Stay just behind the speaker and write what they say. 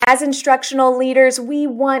As instructional leaders, we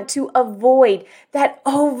want to avoid that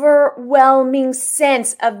overwhelming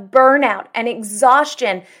sense of burnout and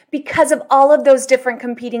exhaustion because of all of those different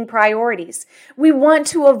competing priorities. We want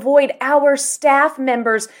to avoid our staff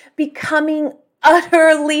members becoming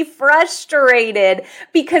utterly frustrated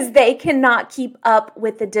because they cannot keep up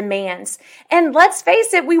with the demands. And let's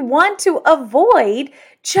face it, we want to avoid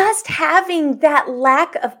just having that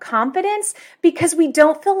lack of confidence because we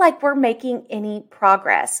don't feel like we're making any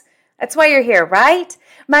progress. That's why you're here, right?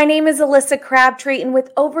 My name is Alyssa Crabtree, and with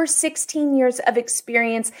over 16 years of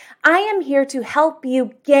experience, I am here to help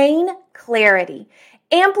you gain clarity,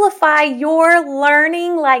 amplify your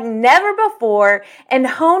learning like never before, and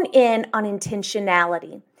hone in on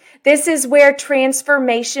intentionality. This is where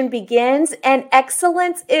transformation begins, and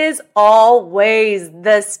excellence is always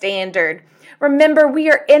the standard. Remember, we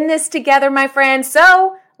are in this together, my friends,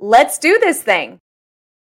 so let's do this thing.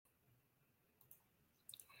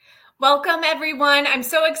 Welcome, everyone. I'm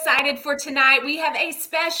so excited for tonight. We have a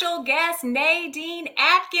special guest, Nadine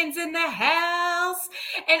Atkins, in the house.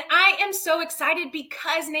 And I am so excited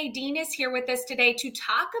because Nadine is here with us today to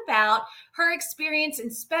talk about her experience in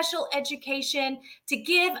special education, to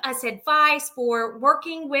give us advice for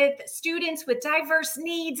working with students with diverse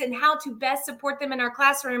needs and how to best support them in our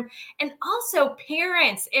classroom. And also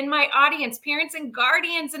parents in my audience, parents and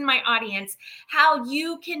guardians in my audience, how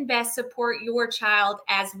you can best support your child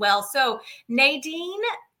as well. So Nadine,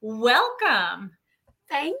 welcome.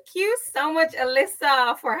 Thank you so much,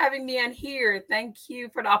 Alyssa, for having me on here. Thank you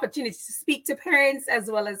for the opportunity to speak to parents as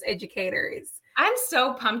well as educators. I'm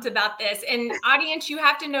so pumped about this. And audience, you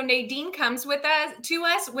have to know Nadine comes to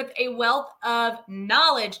us with a wealth of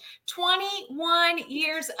knowledge, 21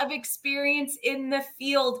 years of experience in the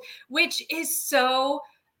field, which is so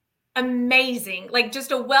amazing. Like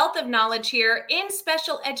just a wealth of knowledge here in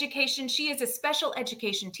special education. She is a special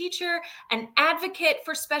education teacher, an advocate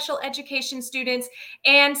for special education students,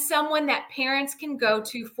 and someone that parents can go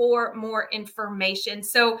to for more information.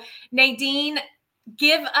 So Nadine,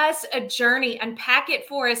 give us a journey, unpack it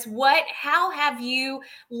for us. How have you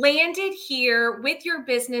landed here with your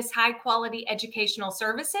business, High Quality Educational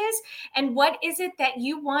Services? And what is it that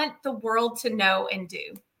you want the world to know and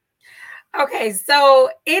do? Okay, so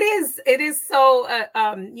it is so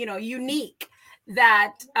unique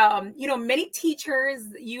that many teachers,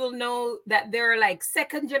 you'll know that they're like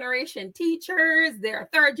second generation teachers, they're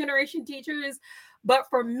third generation teachers, but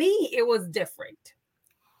for me it was different.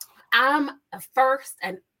 I'm a first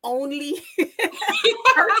and only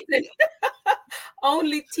person,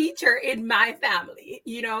 only teacher in my family,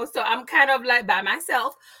 so I'm kind of like by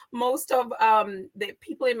myself. Most of the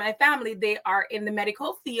people in my family, they are in the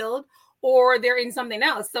medical field or they're in something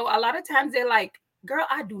else. So a lot of times they're like, girl,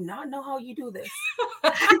 I do not know how you do this.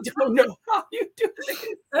 I don't know how you do this.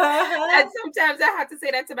 And sometimes I have to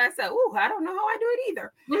say that to myself. Oh, I don't know how I do it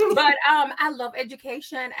either. But I love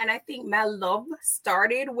education. And I think my love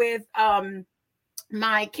started with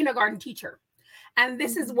my kindergarten teacher. And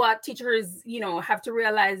this is what teachers, have to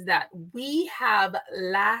realize, that we have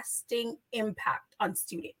lasting impact on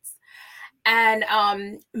students. And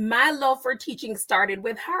my love for teaching started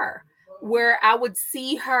with her, where I would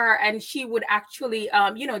see her and she would actually,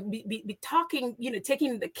 be talking,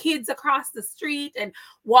 taking the kids across the street and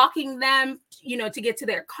walking them, to get to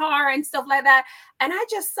their car and stuff like that. And I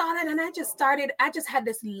just saw that and I just had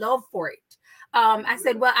this love for it. I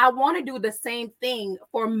said, well, I want to do the same thing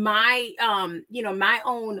for my, my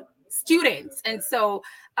own students. And so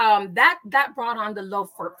that brought on the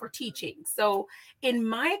love for teaching. So in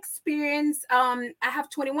my experience, I have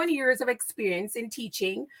 21 years of experience in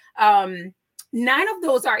teaching. 9 of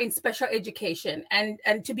those are in special education. And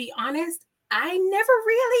to be honest, I never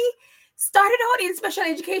really started out in special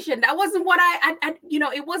education. That wasn't what I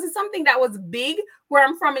it wasn't something that was big where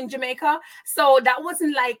I'm from in Jamaica. So that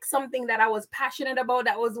wasn't like something that I was passionate about.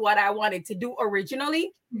 That was what I wanted to do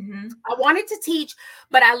originally. Mm-hmm. I wanted to teach,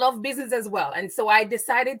 but I love business as well. And so I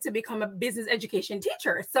decided to become a business education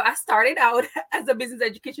teacher. So I started out as a business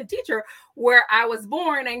education teacher where I was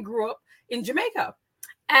born and grew up in Jamaica.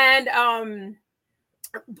 And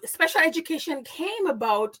special education came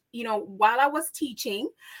about, while I was teaching.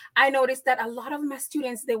 I noticed that a lot of my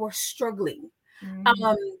students, they were struggling.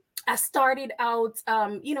 Mm-hmm. I started out,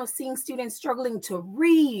 seeing students struggling to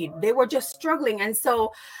read. They were just struggling. And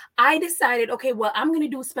so I decided, okay, well, I'm going to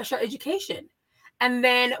do special education. And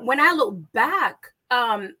then when I look back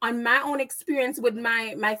on my own experience with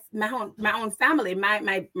my own family,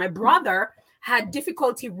 my brother had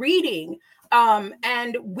difficulty reading.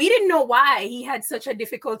 And we didn't know why he had such a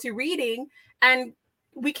difficulty reading. And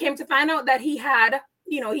we came to find out that he had,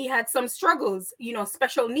 he had some struggles,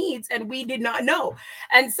 special needs, and we did not know.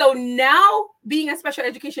 And so now, being a special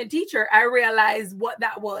education teacher, I realized what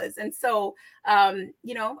that was. And so,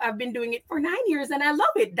 I've been doing it for 9 years and I love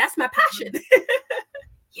it. That's my passion.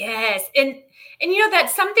 Yes. And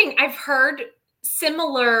that's something I've heard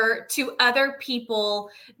similar to other people,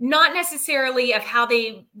 not necessarily of how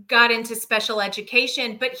they got into special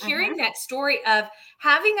education, but hearing that story of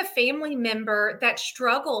having a family member that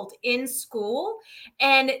struggled in school.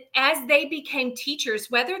 And as they became teachers,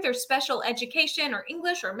 whether they're special education or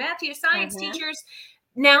English or math or science teachers,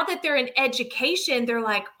 now that they're in education, they're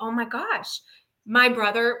like, oh my gosh, my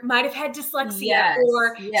brother might have had dyslexia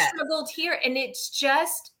or struggled here. And it's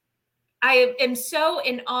just, I am so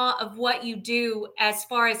in awe of what you do as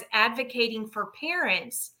far as advocating for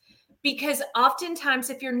parents, because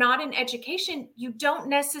oftentimes if you're not in education, you don't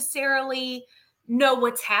necessarily know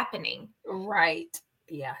what's happening. Right.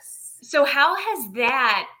 Yes. So how has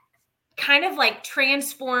that kind of like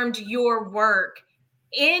transformed your work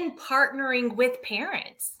in partnering with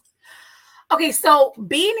parents? Okay, so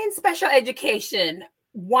being in special education,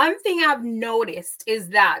 one thing I've noticed is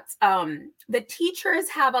that the teachers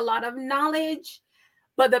have a lot of knowledge,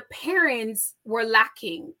 but the parents were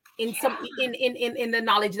lacking in in the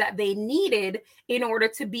knowledge that they needed in order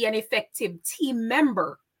to be an effective team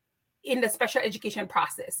member in the special education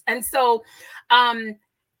process. And so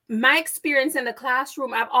my experience in the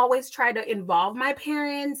classroom, I've always tried to involve my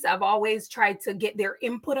parents. I've always tried to get their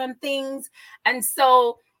input on things. And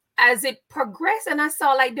so as it progressed and I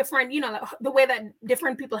saw like different, the way that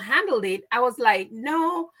different people handled it, I was like,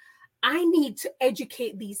 no, I need to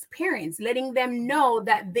educate these parents, letting them know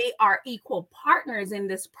that they are equal partners in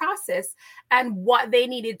this process and what they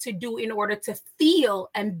needed to do in order to feel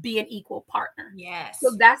and be an equal partner. Yes.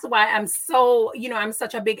 So that's why I'm so, I'm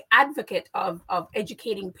such a big advocate of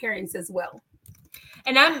educating parents as well.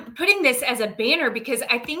 And I'm putting this as a banner because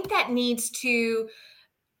I think that needs to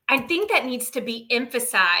be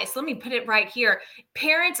emphasized. Let me put it right here.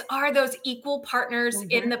 Parents are those equal partners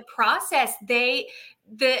in the process.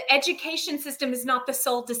 The education system is not the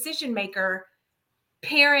sole decision maker.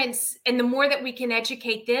 Parents, and the more that we can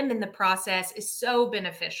educate them in the process is so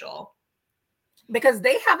beneficial. Because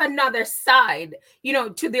they have another side,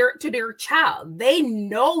 to their child. They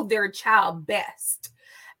know their child best.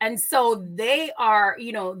 And so they are,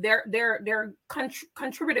 they're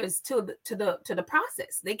contributors to the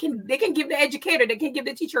process. They can give the educator, they can give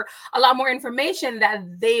the teacher a lot more information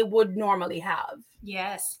that they would normally have.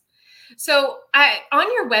 Yes. So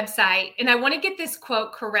on your website, and I want to get this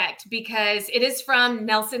quote correct because it is from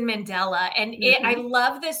Nelson Mandela, and I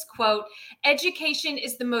love this quote: "Education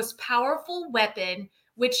is the most powerful weapon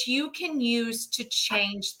which you can use to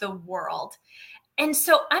change the world." And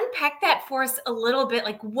so unpack that for us a little bit.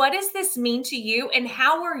 Like, what does this mean to you and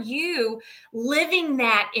how are you living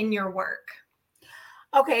that in your work?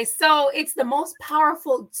 Okay, so it's the most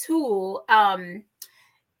powerful tool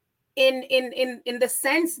in the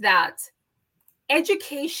sense that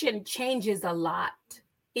education changes a lot.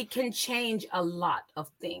 It can change a lot of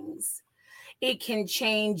things. It can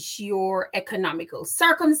change your economical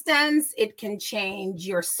circumstance. It can change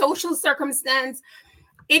your social circumstance.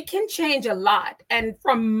 It can change a lot. And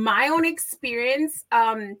from my own experience,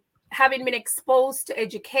 having been exposed to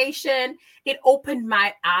education, it opened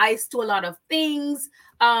my eyes to a lot of things.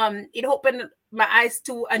 It opened my eyes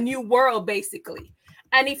to a new world, basically.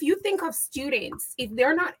 And if you think of students, if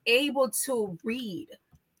they're not able to read,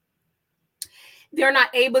 they're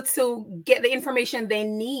not able to get the information they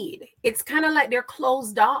need, it's kind of like they're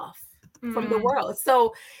closed off from the world.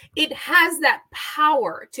 So it has that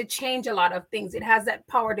power to change a lot of things. It has that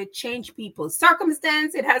power to change people's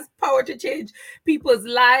circumstance. It has power to change people's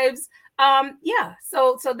lives.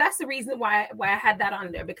 So that's the reason why I had that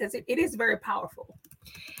on there, because it is very powerful.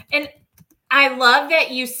 And I love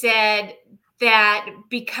that you said that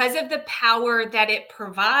because of the power that it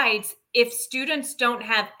provides, if students don't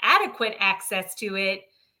have adequate access to it,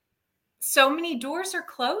 so many doors are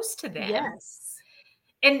closed to them. Yes.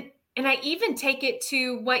 And I even take it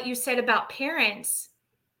to what you said about parents.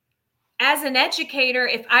 As an educator,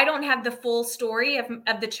 if I don't have the full story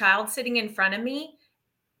of the child sitting in front of me,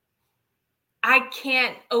 I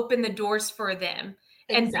can't open the doors for them.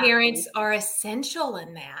 Exactly. And parents are essential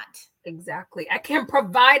in that. Exactly. I can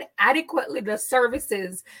provide adequately the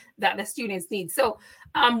services that the students need. So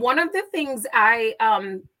one of the things I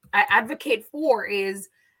advocate for is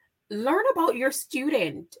learn about your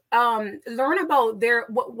student, learn about their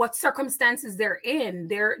what circumstances they're in,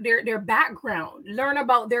 their background, learn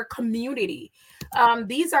about their community.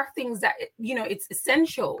 These are things that, it's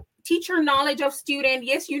essential teacher knowledge of student.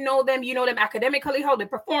 Yes, you know them academically, how they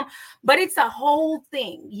perform, but it's a whole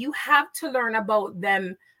thing. You have to learn about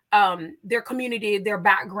them, their community, their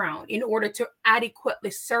background, in order to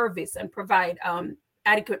adequately service and provide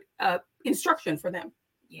adequate instruction for them.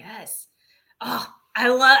 Yes. Oh,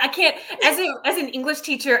 I can't, as an English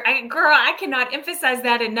teacher, I cannot emphasize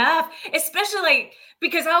that enough, especially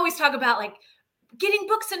because I always talk about like getting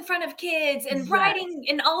books in front of kids and writing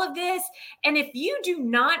and all of this. And if you do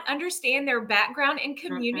not understand their background and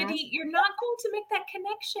community, you're not going to make that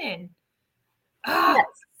connection. Oh,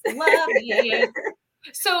 yes. Love it.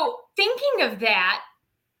 So thinking of that,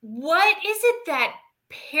 what is it that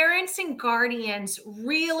parents and guardians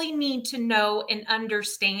really need to know and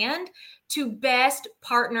understand to best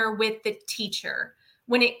partner with the teacher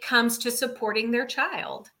when it comes to supporting their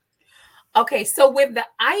child? Okay, so with the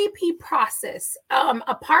IEP process,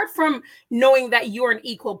 apart from knowing that you're an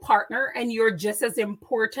equal partner and you're just as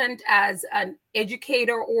important as an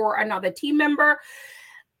educator or another team member,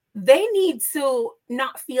 they need to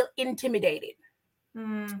not feel intimidated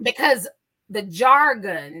because the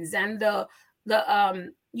jargons and the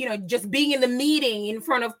just being in the meeting in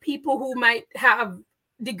front of people who might have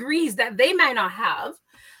degrees that they might not have,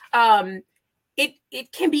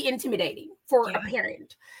 it can be intimidating for a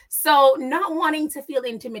parent. So not wanting to feel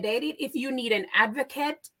intimidated, if you need an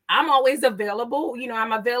advocate, I'm always available.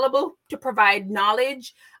 I'm available to provide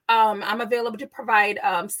knowledge. I'm available to provide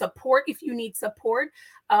support if you need support.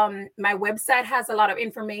 My website has a lot of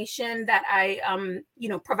information that I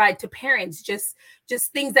provide to parents, just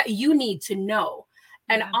things that you need to know.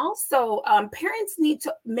 And also parents need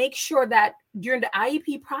to make sure that during the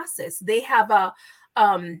IEP process, they have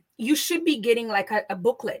you should be getting like a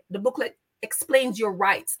booklet. The booklet explains your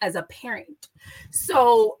rights as a parent.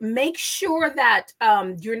 So make sure that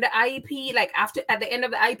during the IEP, like at the end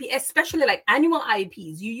of the IEP, especially like annual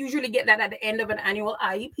IEPs, you usually get that at the end of an annual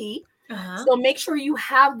IEP. So make sure you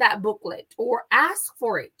have that booklet or ask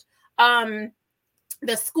for it.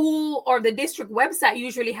 The school or the district website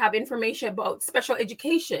usually have information about special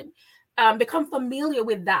education. Become familiar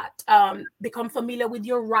with that. Become familiar with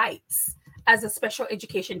your rights as a special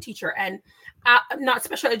education teacher, and not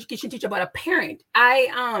special education teacher, but a parent.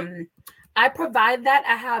 I provide that.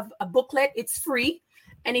 I have a booklet. It's free.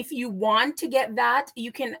 And if you want to get that,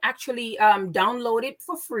 you can actually download it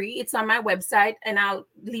for free. It's on my website, and I'll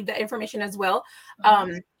leave that information as well,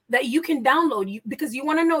 that you can download because you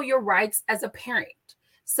want to know your rights as a parent.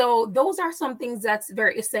 So those are some things that's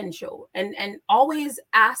very essential, and always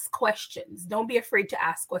ask questions. Don't be afraid to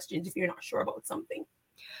ask questions if you're not sure about something.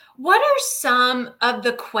 What are some of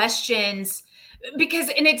the questions? Because,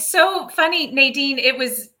 and it's so funny, Nadine, it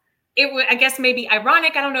was, I guess maybe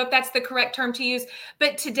ironic. I don't know if that's the correct term to use,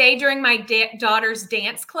 but today during my daughter's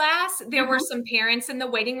dance class, there were some parents in the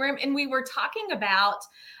waiting room, and we were talking about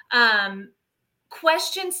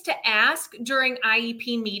questions to ask during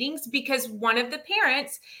IEP meetings, because one of the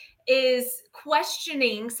parents is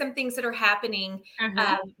questioning some things that are happening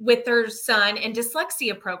with their son and the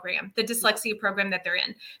dyslexia program that they're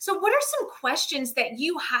in. So what are some questions that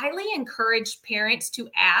you highly encourage parents to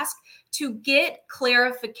ask to get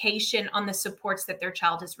clarification on the supports that their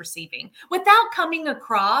child is receiving without coming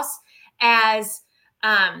across as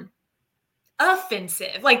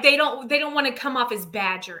offensive? Like they don't want to come off as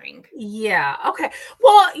badgering. Yeah. Okay.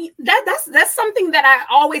 Well, that's something that I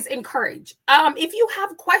always encourage. If you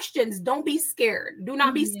have questions, don't be scared. Do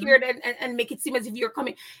not be scared and make it seem as if you're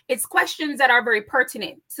coming. It's questions that are very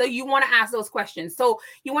pertinent. So you want to ask those questions. So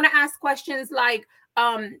you want to ask questions like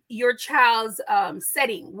your child's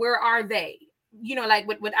setting. Where are they? Like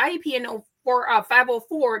with IEP and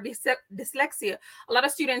 504 dyslexia, a lot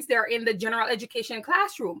of students, they're in the general education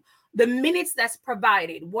classroom. The minutes that's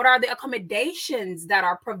provided, what are the accommodations that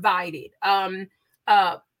are provided?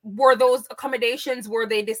 Were those accommodations, were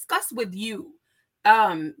they discussed with you?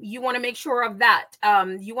 You want to make sure of that.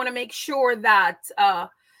 You want to make sure that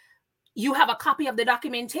you have a copy of the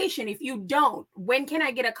documentation. If you don't, when can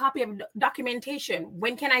I get a copy of documentation?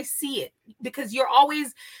 When can I see it? Because you're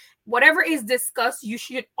always, whatever is discussed, you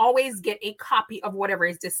should always get a copy of whatever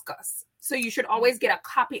is discussed. So you should always get a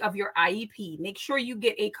copy of your IEP. Make sure you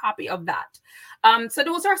get a copy of that. So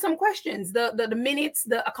those are some questions, the minutes,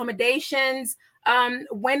 the accommodations,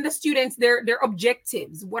 when the students, their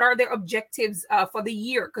objectives, what are their objectives for the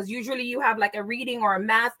year? Because usually you have like a reading or a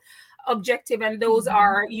math objective, and those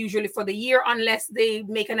are usually for the year, unless they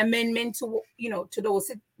make an amendment to, to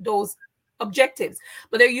those objectives,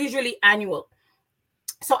 but they're usually annual.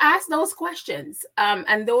 So ask those questions,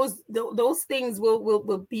 and those things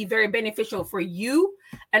will be very beneficial for you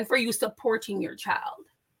and for you supporting your child.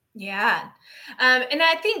 Yeah. And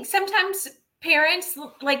I think sometimes parents,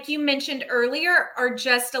 like you mentioned earlier, are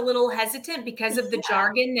just a little hesitant because of the Yeah.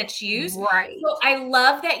 jargon that's used. Right. So I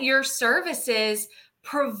love that your services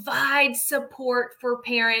provide support for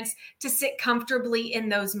parents to sit comfortably in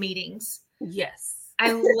those meetings. Yes.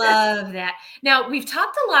 I love that. Now, we've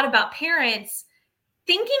talked a lot about parents.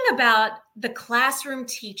 Thinking about the classroom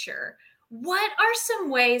teacher, what are some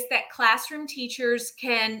ways that classroom teachers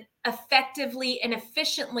can effectively and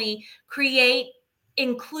efficiently create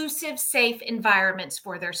inclusive, safe environments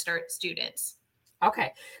for their students?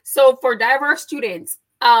 Okay. So for diverse students,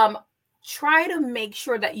 try to make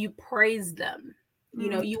sure that you praise them. You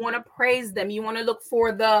know, you want to praise them. You want to look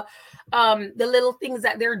for the little things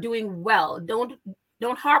that they're doing well. Don't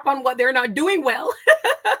harp on what they're not doing well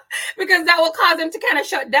because that will cause them to kind of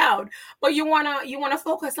shut down. But you wanna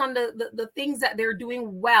focus on the things that they're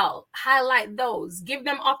doing well. Highlight those. Give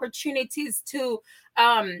them opportunities to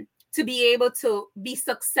be able to be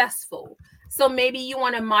successful. So maybe you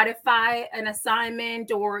want to modify an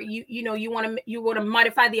assignment, or you want to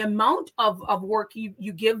modify the amount of work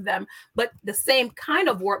you give them, but the same kind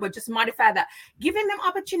of work, but just modify that, giving them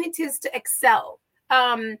opportunities to excel.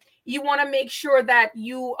 You want to make sure that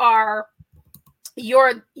you are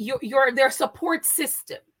your their support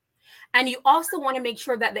system, and you also want to make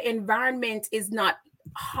sure that the environment is not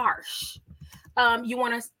harsh. You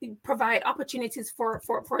want to provide opportunities for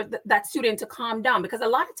that student to calm down, because a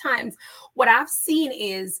lot of times what I've seen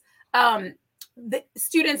is the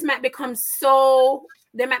students might become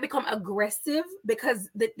aggressive because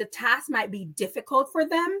the task might be difficult for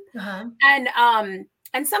them. Uh-huh.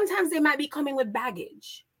 And sometimes they might be coming with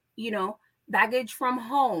baggage, baggage from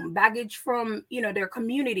home, baggage from their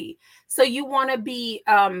community. So you want to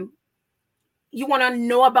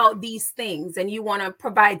know about these things, and you want to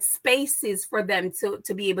provide spaces for them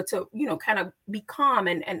to be able to kind of be calm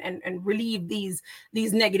and relieve these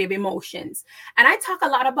negative emotions. And I talk a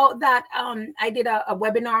lot about that. I did a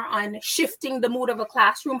webinar on shifting the mood of a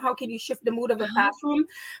classroom. How can you shift the mood of a classroom?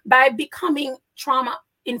 By becoming trauma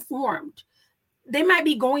informed. They might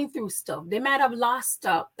be going through stuff. They might have lost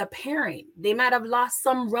a parent. They might have lost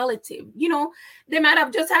some relative. They might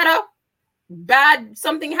have just had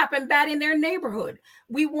something happened bad in their neighborhood.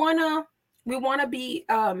 We want to be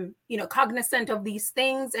cognizant of these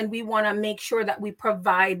things, and we want to make sure that we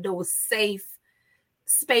provide those safe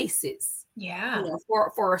spaces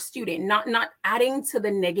for a student, not adding to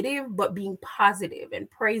the negative, but being positive and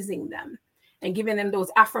praising them and giving them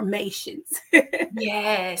those affirmations.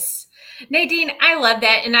 Yes. Nadine, I love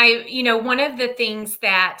that. And one of the things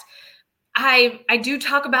that I do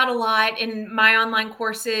talk about a lot in my online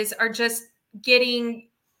courses are just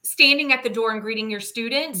standing at the door and greeting your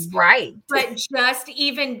students. Right. But just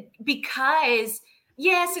even because,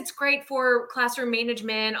 yes, it's great for classroom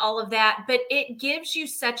management, all of that, but it gives you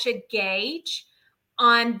such a gauge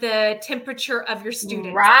on the temperature of your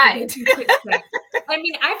students. Right. I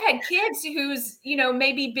mean, I've had kids whose,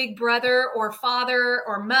 maybe big brother or father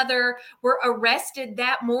or mother were arrested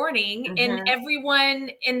that morning, and everyone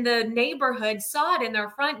in the neighborhood saw it in their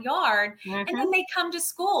front yard. And then they come to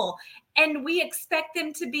school, and we expect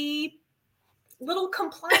them to be little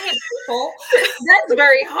compliant people. That's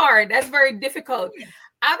very hard. That's very difficult.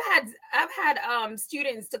 I've had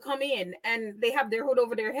students to come in and they have their hood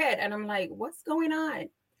over their head, and I'm like, what's going on?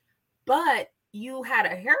 But you had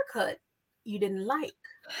a haircut you didn't like.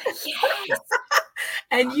 Yes.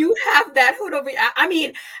 And you have that hood over. I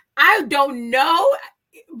mean, I don't know,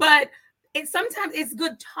 but sometimes it's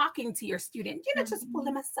good talking to your student. Just pull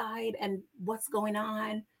them aside and what's going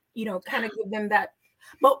on. Kind of give them that.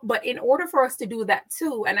 But in order for us to do that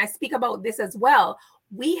too, and I speak about this as well,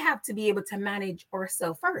 we have to be able to manage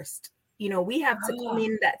ourselves first. We have to come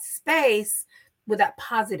in that space with that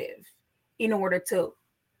positive in order to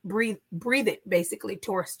breathe it basically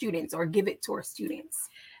to our students, or give it to our students.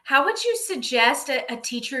 How would you suggest a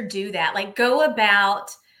teacher do that? Like, go about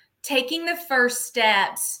taking the first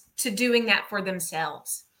steps to doing that for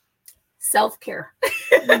themselves? Self-care.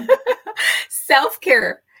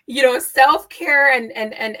 Self-care. Self-care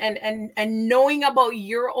and knowing about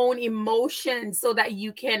your own emotions, so that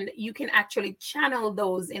you can actually channel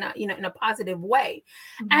those in a positive way.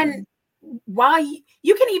 And while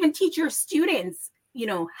you can even teach your students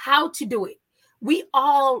how to do it. We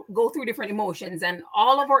all go through different emotions, and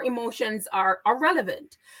all of our emotions are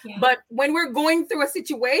relevant. But when we're going through a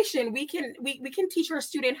situation, we can teach our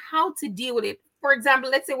student how to deal with it. For example,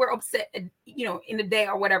 let's say we're upset, in the day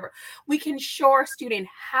or whatever. We can show our student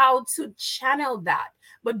how to channel that,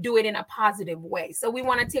 but do it in a positive way. So we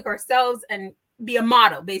want to take ourselves and be a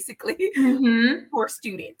model, basically, for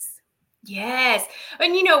students. Yes.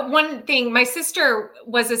 And you know, one thing, my sister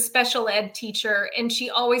was a special ed teacher and she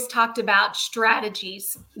always talked about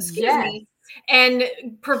strategies, excuse Yes. me, and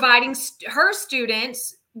providing her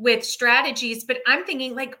students with strategies. But I'm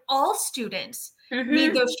thinking like all students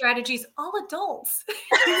need those strategies, all adults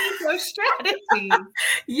need those strategies.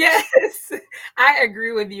 Yes, I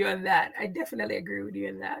agree with you on that. I definitely agree with you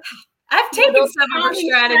on that. I've taken Those some of her counting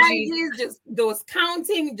strategies. just those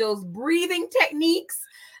counting, those breathing techniques,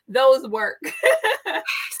 those work.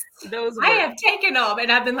 Those work. I have taken them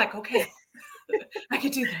and I've been like, okay, I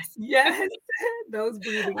can do this. Yes, those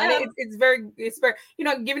breathing. And it's very, you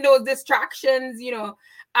know, given those distractions, you know,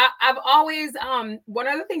 I've always, one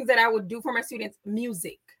of the things that I would do for my students,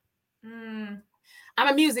 music. I'm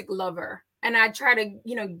a music lover and I try to,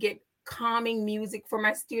 you know, get calming music for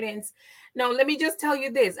my students. Now, let me just tell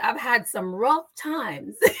you this. I've had some rough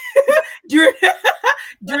times during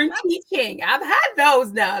teaching. I've had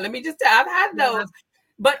those now. Let me just tell you, I've had those.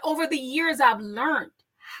 But over the years, I've learned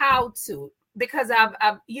how to, because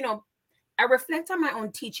I've you know, I reflect on my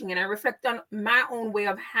own teaching and I reflect on my own way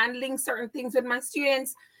of handling certain things with my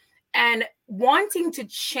students and wanting to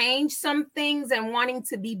change some things and wanting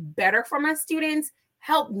to be better for my students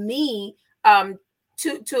helped me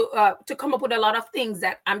to come up with a lot of things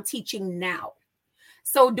that I'm teaching now.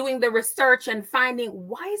 So doing the research and finding,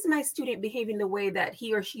 why is my student behaving the way that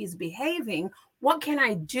he or she is behaving? What can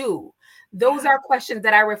I do? Those are questions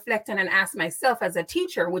that I reflect on and ask myself as a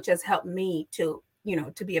teacher, which has helped me to, you know,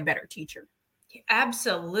 to be a better teacher.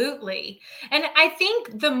 Absolutely. And I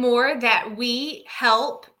think the more that we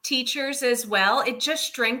help teachers as well, it just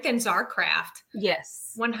strengthens our craft.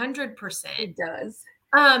 Yes. 100%. It does.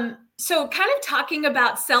 So kind of talking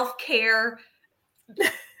about self-care,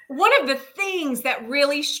 one of the things that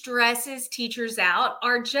really stresses teachers out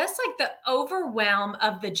are just like the overwhelm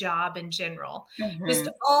of the job in general, just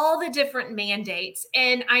all the different mandates.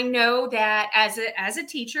 And I know that as a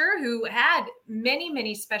teacher who had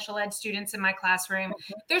many special ed students in my classroom,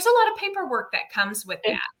 there's a lot of paperwork that comes with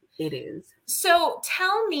that. It is. So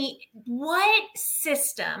tell me, what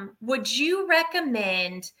system would you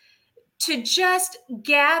recommend to just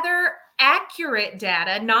gather accurate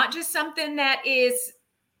data, not just something that is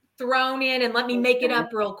thrown in and let me make it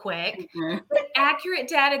up real quick, but accurate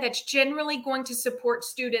data that's generally going to support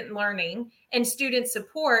student learning and student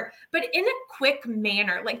support, but in a quick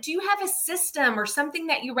manner? Like, do you have a system or something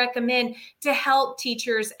that you recommend to help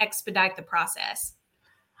teachers expedite the process?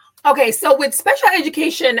 Okay, so with special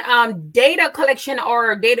education, data collection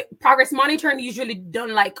or data progress monitoring usually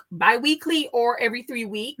done like bi-weekly or every 3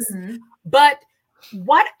 weeks. But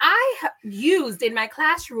what I used in my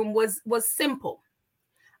classroom was simple.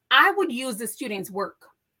 I would use the students' work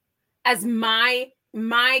as my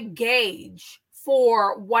gauge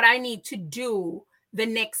for what I need to do the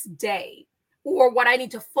next day or what I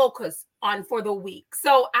need to focus on for the week.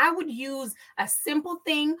 So I would use a simple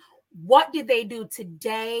thing. What did they do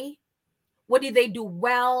today? What did they do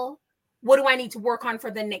well? What do I need to work on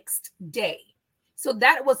for the next day? So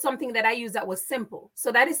that was something that I used that was simple.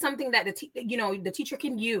 So that is something that the teacher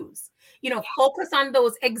can use. You know, focus on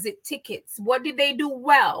those exit tickets. What did they do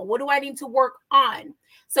well? What do I need to work on?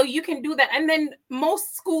 So you can do that. And then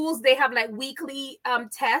most schools, they have like weekly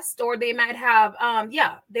tests, or they might have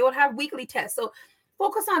they will have weekly tests. So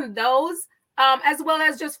focus on those, as well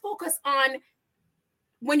as just focus on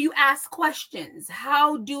when you ask questions,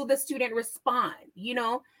 how do the student respond? You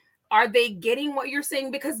know, are they getting what you're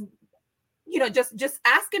saying? Because, you know, just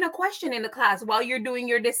asking a question in the class while you're doing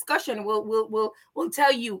your discussion will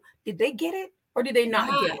tell you, did they get it or did they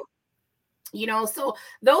not get it? You know, so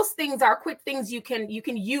those things are quick things you can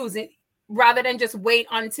use it rather than just wait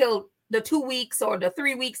until the 2 weeks or the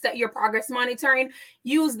 3 weeks that you're progress monitoring.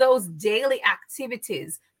 Use those daily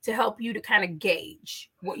activities to help you to kind of gauge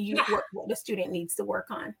what the student needs to work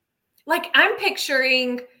on. Like, I'm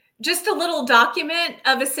picturing just a little document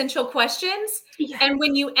of essential questions. And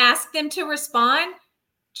when you ask them to respond,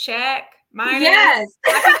 check, minus,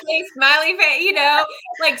 happy face, smiley face, you know,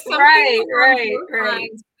 like something right.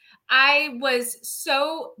 I was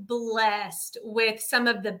so blessed with some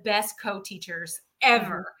of the best co-teachers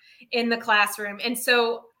ever in the classroom. And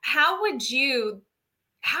so how would you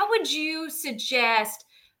suggest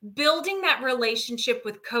building that relationship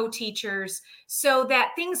with co-teachers so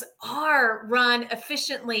that things are run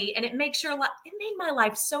efficiently, and it made my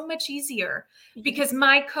life so much easier because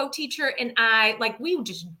my co-teacher and I, like, we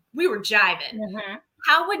were jiving.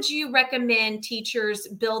 How would you recommend teachers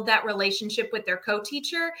build that relationship with their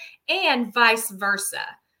co-teacher and vice versa?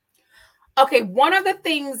 Okay, one of the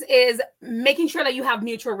things is making sure that you have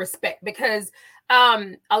mutual respect, because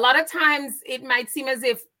a lot of times it might seem as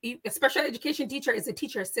if a special education teacher is a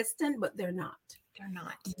teacher assistant, but they're not. They're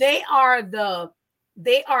not. They are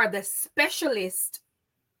the specialist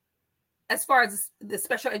as far as the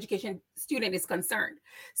special education student is concerned.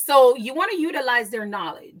 So you want to utilize their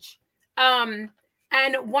knowledge. And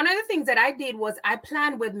one of the things that I did was I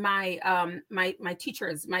planned with my my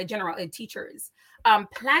teachers, my general ed teachers.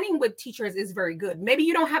 Planning with teachers is very good. Maybe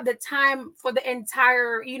you don't have the time for the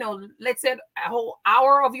entire, let's say a whole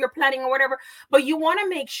hour of your planning or whatever, but you want to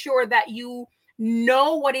make sure that you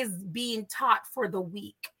know what is being taught for the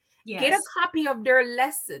week. Yes. Get a copy of their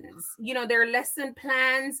lessons, their lesson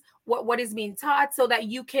plans, what is being taught, so that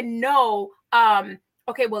you can know,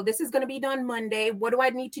 okay, well, this is going to be done Monday. What do I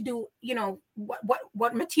need to do?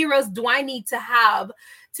 What materials do I need to have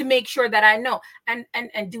to make sure that I know? And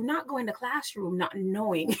do not go in the classroom not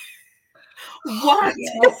knowing what.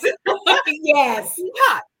 Yes.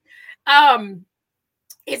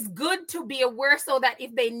 It's good to be aware so that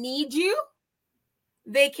if they need you,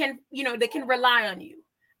 they can rely on you.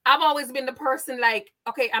 I've always been the person like,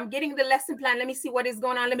 okay, I'm getting the lesson plan. Let me see what is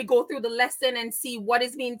going on. Let me go through the lesson and see what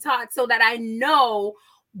is being taught so that I know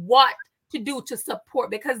what to do to support.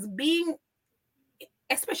 Because being,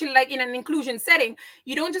 especially like in an inclusion setting,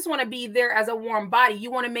 you don't just want to be there as a warm body. You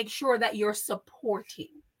want to make sure that you're supporting.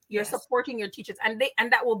 You're supporting your teachers, and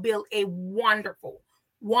that will build a wonderful,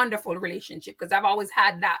 wonderful relationship. Because I've always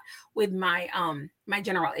had that with my my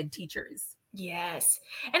general ed teachers. Yes,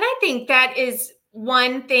 and I think that is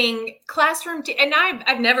one thing classroom and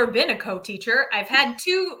I've never been a co-teacher. I've had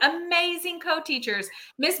two amazing co-teachers,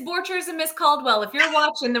 Miss Borchers and Miss Caldwell. If you're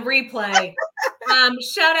watching the replay,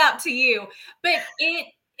 shout out to you. But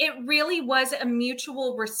it really was a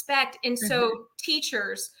mutual respect. And so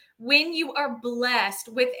teachers, when you are blessed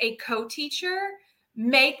with a co-teacher,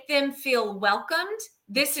 make them feel welcomed.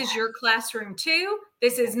 This is your classroom too.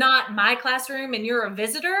 This is not my classroom and you're a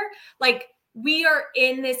visitor. Like, we are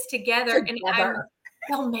in this together. And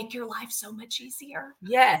they'll make your life so much easier.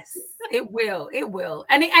 Yes, it will. It will.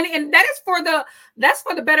 And that is for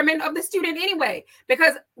the betterment of the student anyway,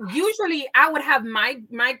 because usually I would have my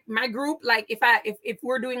group, like if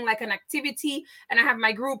we're doing like an activity and I have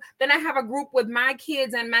my group, then I have a group with my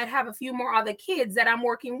kids and might have a few more other kids that I'm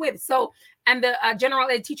working with. So, and the general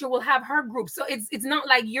ed teacher will have her group. So it's not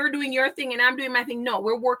like you're doing your thing and I'm doing my thing. No,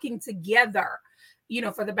 we're working together,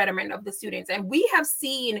 for the betterment of the students. And we have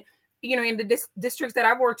seen, in the districts that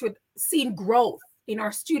I've worked with, seen growth in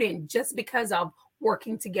our students just because of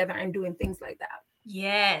working together and doing things like that.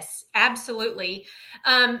 Yes, absolutely.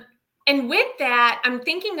 And with that, I'm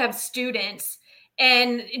thinking of students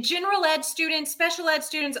and general ed students, special ed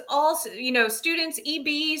students, also, students,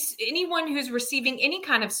 EBs, anyone who's receiving any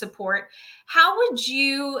kind of support. How would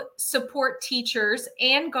you support teachers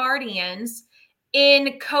and guardians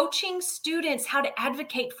in coaching students how to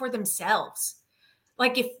advocate for themselves?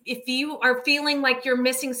 Like if you are feeling like you're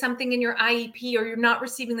missing something in your IEP or you're not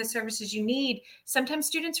receiving the services you need, sometimes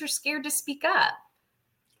students are scared to speak up.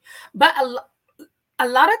 But a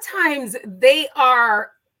lot of times they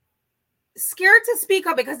are scared to speak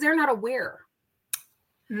up because they're not aware.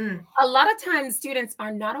 A lot of times students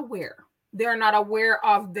are not aware. They're not aware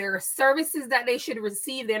of their services that they should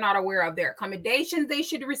receive. They're not aware of their accommodations they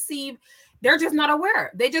should receive. They're just not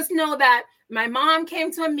aware. They just know that my mom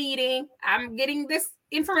came to a meeting. I'm getting this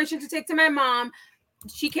information to take to my mom.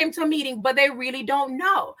 She came to a meeting, but they really don't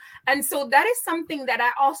know. And so that is something that I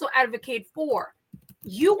also advocate for.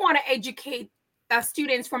 You want to educate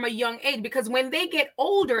students from a young age, because when they get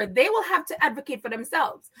older, they will have to advocate for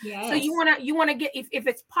themselves. Yes. So you want to get, if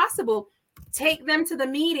it's possible, take them to the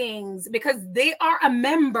meetings, because they are a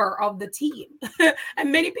member of the team.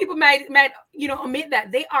 And many people might omit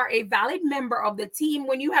that they are a valid member of the team.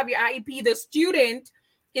 When you have your IEP, the student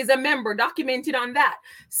is a member, documented on that.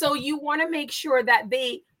 So you want to make sure that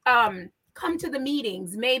they come to the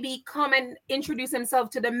meetings, maybe come and introduce themselves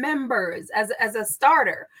to the members as a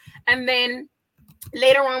starter. And then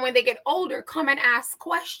later on, when they get older, come and ask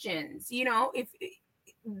questions. If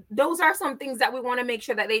those are some things that we want to make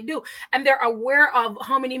sure that they do. And they're aware of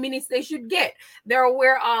how many minutes they should get. They're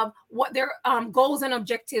aware of what their goals and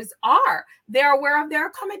objectives are. They're aware of their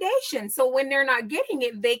accommodation. So when they're not getting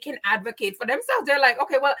it, they can advocate for themselves. They're like,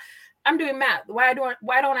 okay, well, I'm doing math. Why don't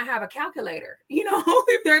I have a calculator?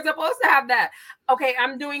 If they're supposed to have that. Okay,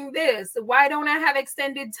 I'm doing this. Why don't I have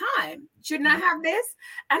extended time? Shouldn't I have this?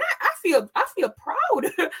 And I feel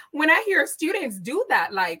proud when I hear students do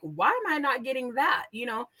that. Like, why am I not getting that?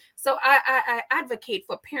 So I advocate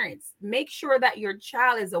for parents. Make sure that your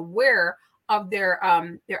child is aware of their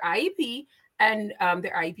IEP and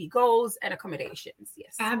their IEP goals and accommodations.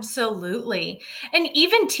 Yes, absolutely. And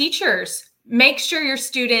even teachers, make sure your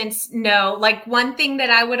students know, like one thing that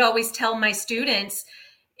I would always tell my students,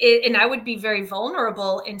 and I would be very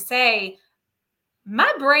vulnerable and say,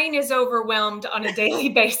 my brain is overwhelmed on a daily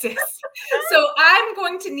basis. So I'm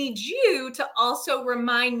going to need you to also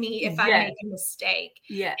remind me if I make a mistake.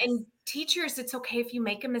 Yes. And teachers, it's okay if you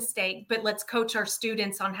make a mistake, but let's coach our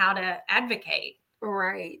students on how to advocate.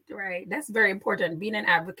 Right. That's very important. Being an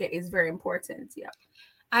advocate is very important. Yeah.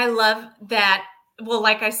 I love that. Well,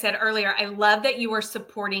 like I said earlier, I love that you are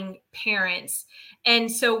supporting parents.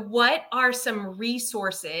 And so what are some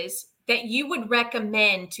resources that you would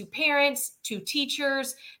recommend to parents, to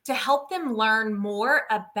teachers, to help them learn more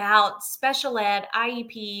about special ed,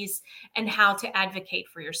 IEPs, and how to advocate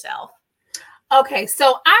for yourself? Okay,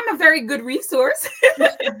 so I'm a very good resource.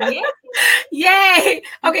 Yeah. Yay.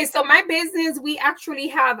 Okay, so my business, we actually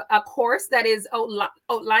have a course that is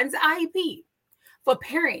outlines IEP for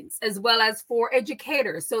parents as well as for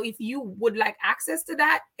educators. So if you would like access to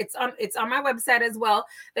that, it's on my website as well,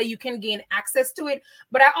 that you can gain access to it.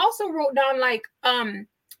 But I also wrote down like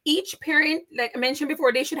each parent, like I mentioned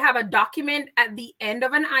before, they should have a document at the end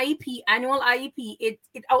of an IEP, annual IEP. It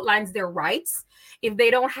outlines their rights. If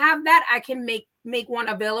they don't have that, I can make one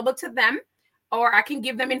available to them, or I can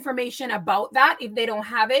give them information about that if they don't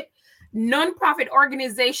have it. Nonprofit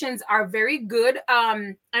organizations are very good.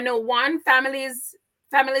 I know one Families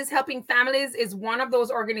Helping Families is one of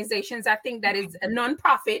those organizations. I think that is a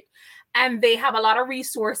nonprofit, and they have a lot of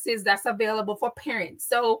resources that's available for parents.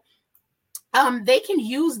 So they can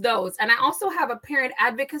use those. And I also have a parent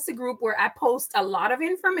advocacy group where I post a lot of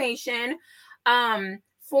information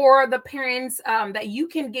for the parents that you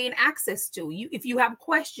can gain access to. If you have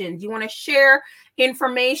questions, you want to share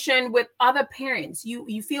information with other parents,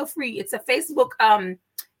 you feel free. It's a Facebook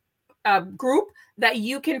group that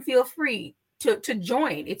you can feel free to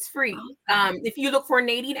join. It's free. If you look for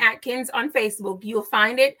Nadine Atkins on Facebook, you'll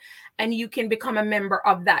find it, and you can become a member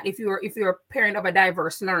of that if you're a parent of a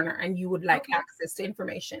diverse learner and you would like access to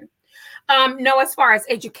information. Now, as far as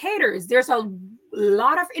educators, there's a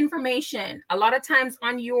lot of information. A lot of times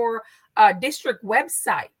on your district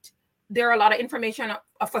website, there are a lot of information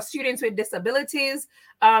for students with disabilities.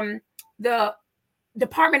 The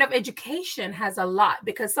Department of Education has a lot,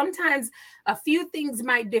 because sometimes a few things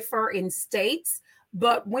might differ in states,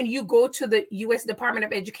 but when you go to the U.S. Department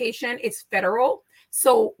of Education, it's federal.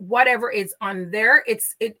 So whatever is on there,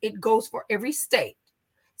 it goes for every state.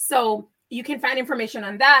 So you can find information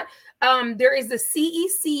on that. There is the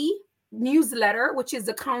CEC newsletter, which is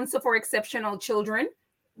the Council for Exceptional Children.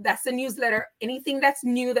 That's the newsletter. Anything that's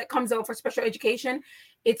new that comes out for special education,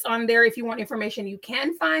 it's on there. If you want information, you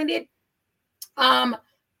can find it.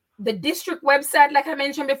 The district website, like I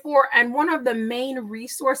mentioned before, and one of the main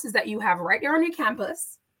resources that you have right there on your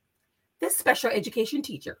campus, the special education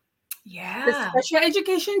teacher. Yeah. The special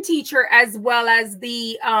education teacher, as well as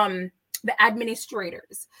the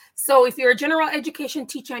administrators. So if you're a general education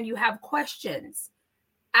teacher and you have questions,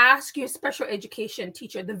 ask your special education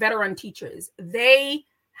teacher, the veteran teachers. They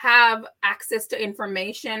have access to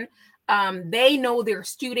information. They know their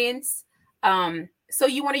students. So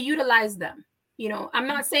you want to utilize them. You know, I'm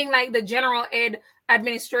not saying like the general ed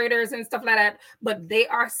administrators and stuff like that, but they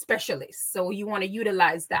are specialists. So you want to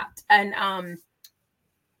utilize that. And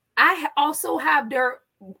I also have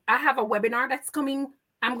I have a webinar that's coming.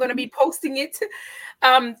 I'm going to be posting it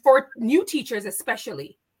for new teachers,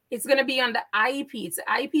 especially. It's going to be on the IEP. It's the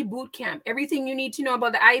IEP boot camp. Everything you need to know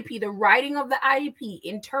about the IEP, the writing of the IEP,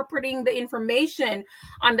 interpreting the information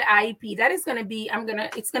on the IEP. That is going to be,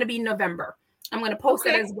 it's going to be in November. I'm going to post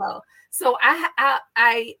it as well. So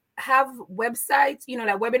I have websites,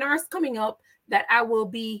 like webinars coming up that I will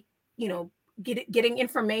be, getting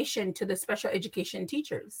information to the special education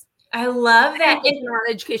teachers. I love that. And general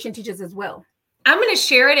education teachers as well. I'm going to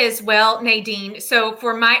share it as well, Nadine. So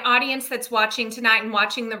for my audience that's watching tonight and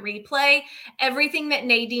watching the replay, everything that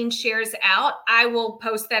Nadine shares out, I will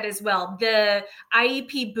post that as well. The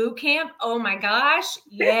IEP bootcamp, oh my gosh,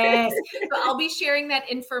 yes. So I'll be sharing that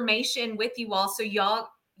information with you all, so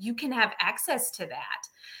you can have access to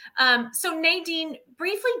that. So Nadine,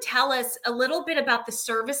 briefly tell us a little bit about the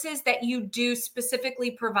services that you do specifically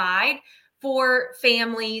provide for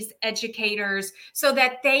families, educators, so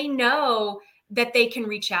that they know that they can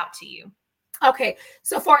reach out to you. Okay.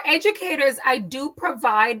 So for educators, I do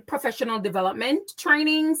provide professional development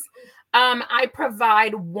trainings. I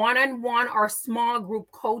provide one-on-one or small group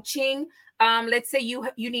coaching. Let's say you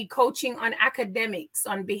need coaching on academics,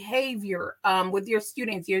 on behavior, with your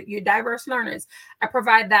students, your diverse learners. I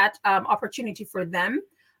provide that opportunity for them.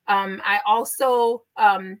 I also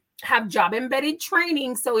have job embedded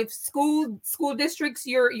training. So if school districts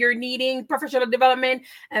you're needing professional development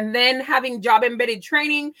and then having job embedded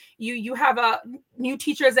training, you have new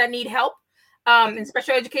teachers that need help in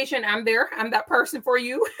special education, I'm there. I'm that person for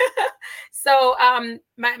you. So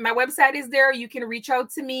my website is there. You can reach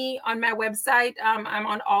out to me on my website. I'm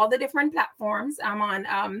on all the different platforms. I'm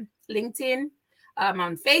on LinkedIn. I'm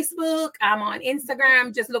on Facebook. I'm on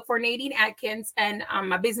Instagram. Just look for Nadine Atkins, and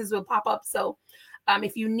my business will pop up. So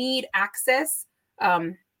if you need access,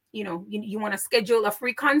 you want to schedule a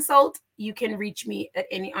free consult, you can reach me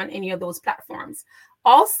on any of those platforms.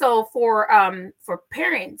 Also for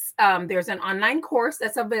parents, there's an online course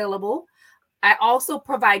that's available. I also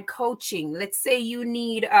provide coaching. Let's say you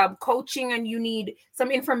need coaching and you need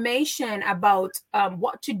some information about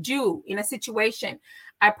what to do in a situation.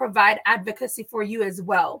 I provide advocacy for you as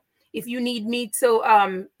well. If you need me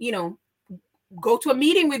to, go to a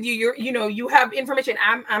meeting with you, you have information.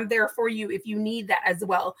 I'm there for you if you need that as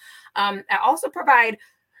well. I also provide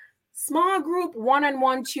small group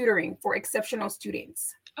one-on-one tutoring for exceptional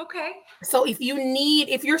students. Okay. So if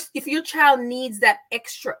your child needs that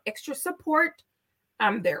extra support,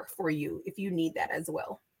 I'm there for you if you need that as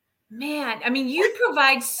well. Man, I mean, you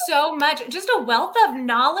provide so much, just a wealth of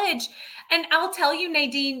knowledge. And I'll tell you,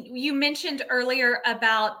 Nadine, you mentioned earlier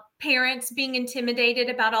about parents being intimidated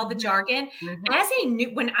about all the jargon.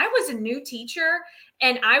 Mm-hmm. When I was a new teacher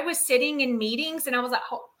and I was sitting in meetings and I was like,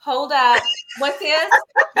 hold up, what's this?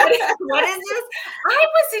 What is this? I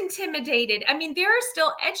was intimidated. I mean, there are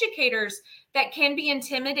still educators that can be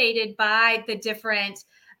intimidated by the different,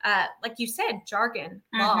 like you said, jargon,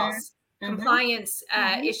 laws, compliance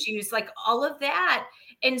issues, like all of that.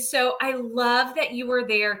 And so I love that you were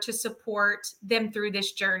there to support them through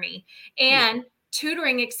this journey and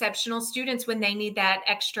tutoring exceptional students when they need that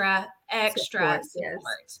extra support.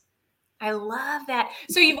 Yes. I love that.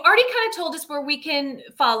 So you've already kind of told us where we can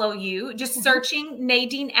follow you, just searching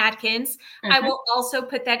Nadine Atkins. I will also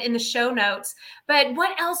put that in the show notes. But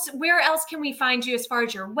where else can we find you as far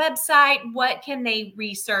as your website? What can they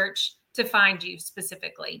research to find you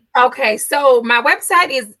specifically? Okay, so my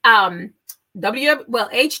website is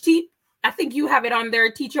HT. I think you have it on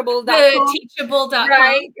there, teachable.com. Teachable.com.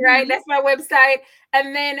 Right. That's my website.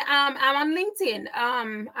 And then I'm on LinkedIn.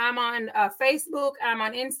 I'm on Facebook. I'm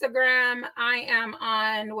on Instagram. I am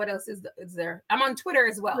on, what else is there? I'm on Twitter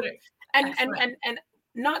as well. And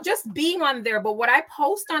not just being on there, but what I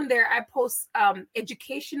post on there, I post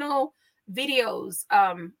educational videos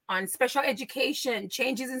on special education,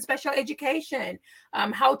 changes in special education,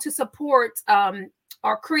 how to support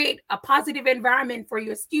or create a positive environment for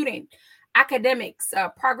your student, academics,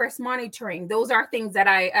 progress monitoring. Those are things that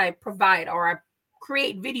I provide or I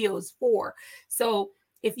create videos for. So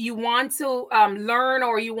if you want to learn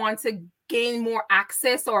or you want to gain more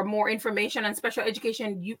access or more information on special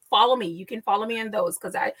education, you follow me. You can follow me on those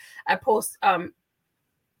because I post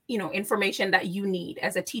information that you need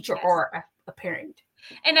as a teacher or a parent.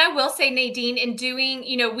 And I will say, Nadine, in doing,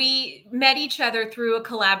 we met each other through a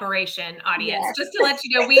collaboration, audience. Yes. Just to let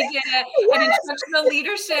you know, we did an instructional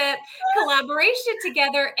leadership collaboration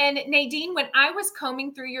together. And Nadine, when I was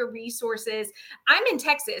combing through your resources, I'm in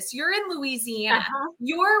Texas, you're in Louisiana.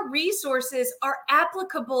 Your resources are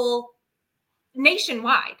applicable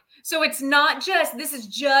nationwide. So it's not just, this is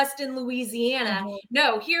just in Louisiana.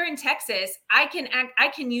 No, here in Texas, I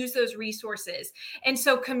can use those resources. And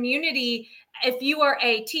so community, if you are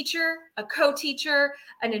a teacher, a co-teacher,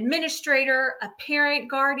 an administrator, a parent,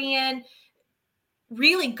 guardian,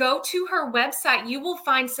 really go to her website. You will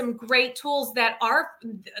find some great tools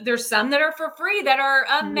there's some that are for free that are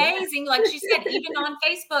amazing. Like she said, even on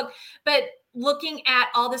Facebook, but looking at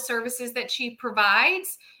all the services that she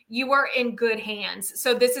provides, you are in good hands.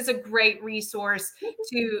 So this is a great resource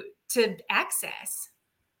to access.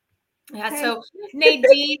 Yeah. So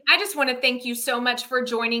Nadine, I just want to thank you so much for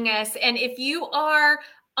joining us. And if you are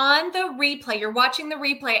on the replay, you're watching the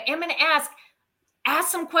replay, I'm going to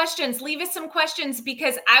ask some questions, leave us some questions,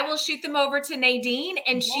 because I will shoot them over to Nadine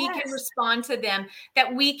and she can respond to them,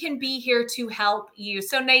 that we can be here to help you.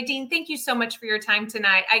 So Nadine, thank you so much for your time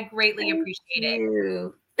tonight. I greatly appreciate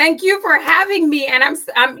it. Thank you for having me. And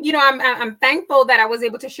I'm thankful that I was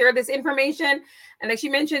able to share this information. And like she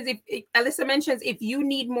mentions, if Alyssa mentions, if you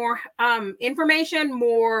need more information,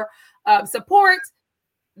 more support,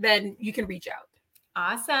 then you can reach out.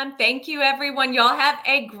 Awesome. Thank you, everyone. Y'all have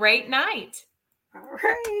a great night. All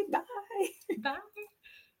right. Bye. Bye.